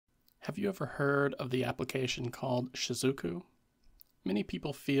Have you ever heard of the application called Shizuku? Many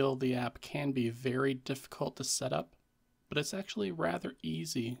people feel the app can be very difficult to set up, but it's actually rather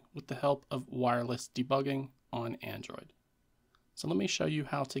easy with the help of wireless debugging on Android. So let me show you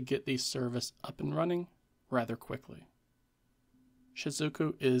how to get the service up and running rather quickly.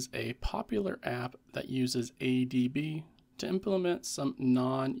 Shizuku is a popular app that uses ADB to implement some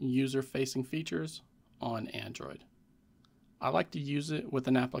non-user facing features on Android. I like to use it with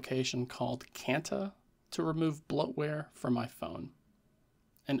an application called Kanta to remove bloatware from my phone.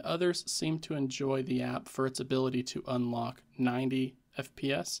 And others seem to enjoy the app for its ability to unlock 90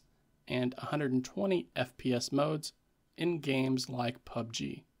 FPS and 120 FPS modes in games like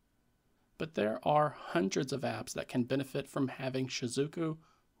PUBG. But there are hundreds of apps that can benefit from having Shizuku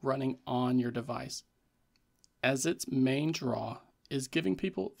running on your device, as its main draw is giving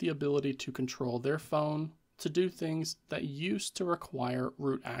people the ability to control their phone to do things that used to require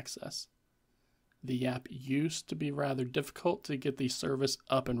root access. The app used to be rather difficult to get the service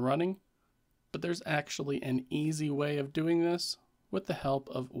up and running, but there's actually an easy way of doing this with the help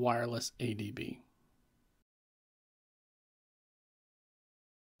of wireless ADB.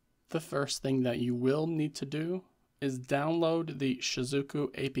 The first thing that you will need to do is download the Shizuku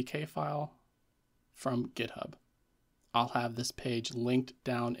APK file from GitHub. I'll have this page linked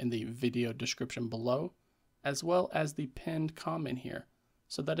down in the video description below, as well as the pinned comment here,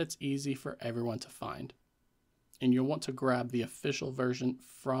 so that it's easy for everyone to find. And you'll want to grab the official version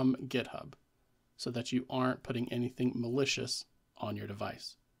from GitHub, so that you aren't putting anything malicious on your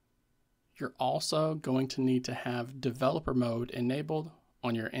device. You're also going to need to have developer mode enabled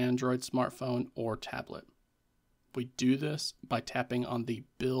on your Android smartphone or tablet. We do this by tapping on the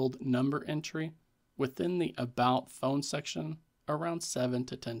build number entry within the About Phone section around 7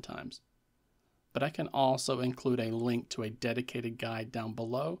 to 10 times. But I can also include a link to a dedicated guide down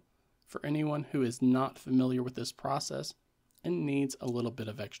below for anyone who is not familiar with this process and needs a little bit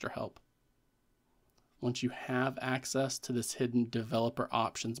of extra help. Once you have access to this hidden developer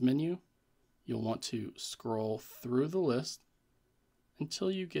options menu, you'll want to scroll through the list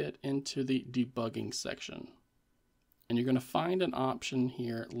until you get into the debugging section. And you're going to find an option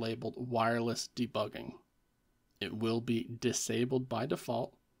here labeled wireless debugging. It will be disabled by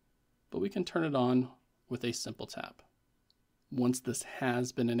default, but we can turn it on with a simple tap. Once this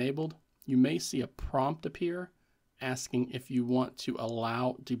has been enabled, you may see a prompt appear asking if you want to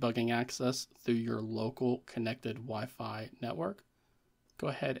allow debugging access through your local connected Wi-Fi network. Go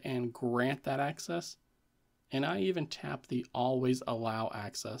ahead and grant that access, and I even tap the always allow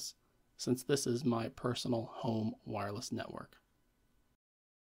access since this is my personal home wireless network.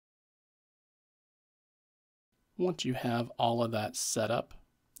 Once you have all of that set up,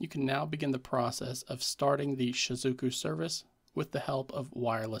 you can now begin the process of starting the Shizuku service with the help of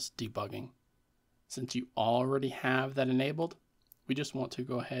wireless debugging. Since you already have that enabled, we just want to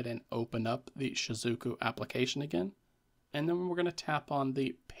go ahead and open up the Shizuku application again, and then we're going to tap on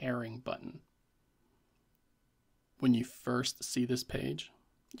the pairing button. When you first see this page,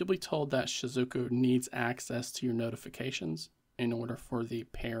 you'll be told that Shizuku needs access to your notifications in order for the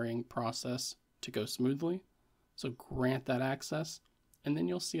pairing process to go smoothly. So grant that access, and then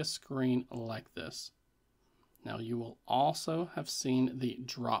you'll see a screen like this. Now you will also have seen the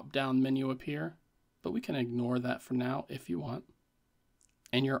drop-down menu appear, but we can ignore that for now if you want.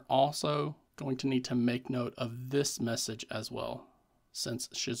 And you're also going to need to make note of this message as well, since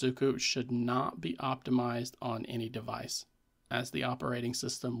Shizuku should not be optimized on any device, as the operating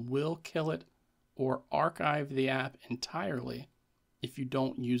system will kill it or archive the app entirely if you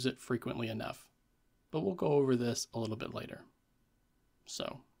don't use it frequently enough. But we'll go over this a little bit later.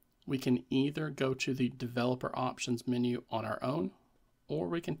 So we can either go to the developer options menu on our own, or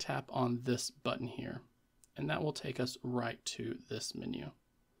we can tap on this button here, and that will take us right to this menu.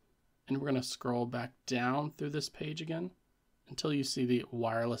 And we're going to scroll back down through this page again until you see the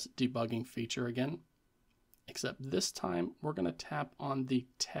wireless debugging feature again, except this time we're going to tap on the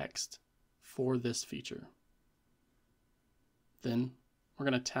text for this feature. Then we're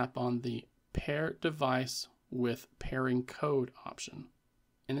going to tap on the pair device with pairing code option,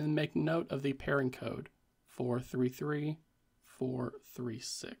 and then make note of the pairing code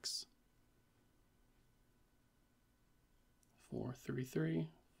 433436.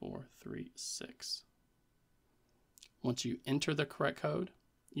 433436. Once you enter the correct code,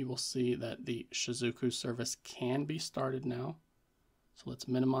 you will see that the Shizuku service can be started now. So let's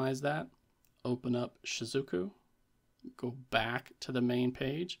minimize that, open up Shizuku, go back to the main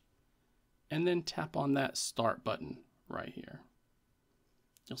page, and then tap on that start button right here.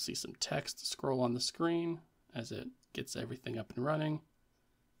 You'll see some text scroll on the screen as it gets everything up and running.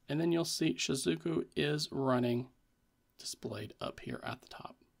 and then you'll see Shizuku is running displayed up here at the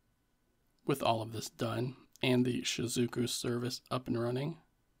top. With all of this done and the Shizuku service up and running,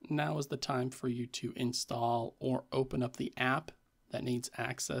 now is the time for you to install or open up the app that needs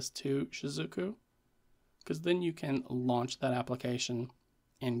access to Shizuku, because then you can launch that application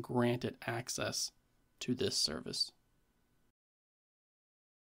and grant it access to this service.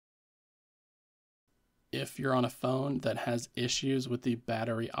 If you're on a phone that has issues with the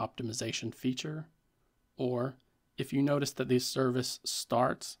battery optimization feature, or if you notice that the service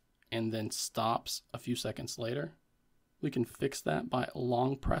starts and then stops a few seconds later, we can fix that by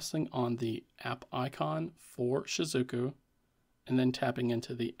long pressing on the app icon for Shizuku and then tapping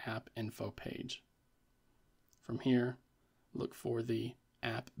into the app info page. From here, look for the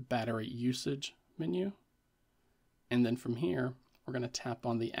app battery usage menu, and then from here, we're going to tap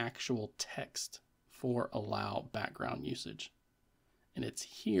on the actual text for allow background usage. And it's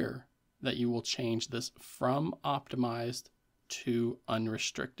here that you will change this from optimized to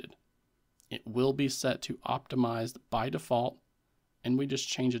unrestricted. It will be set to optimized by default, and we just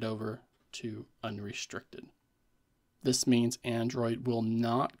change it over to unrestricted. This means Android will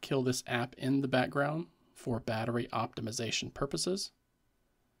not kill this app in the background for battery optimization purposes.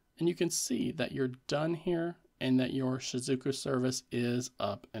 And you can see that you're done here and that your Shizuku service is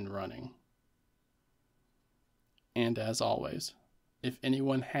up and running. And as always, if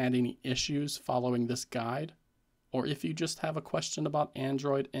anyone had any issues following this guide, or if you just have a question about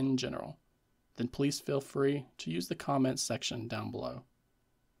Android in general, then please feel free to use the comments section down below.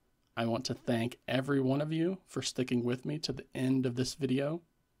 I want to thank every one of you for sticking with me to the end of this video.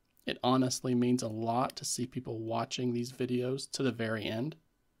 It honestly means a lot to see people watching these videos to the very end.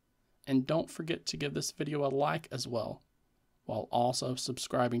 And don't forget to give this video a like as well, while also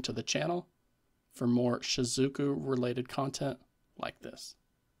subscribing to the channel for more Shizuku related content like this.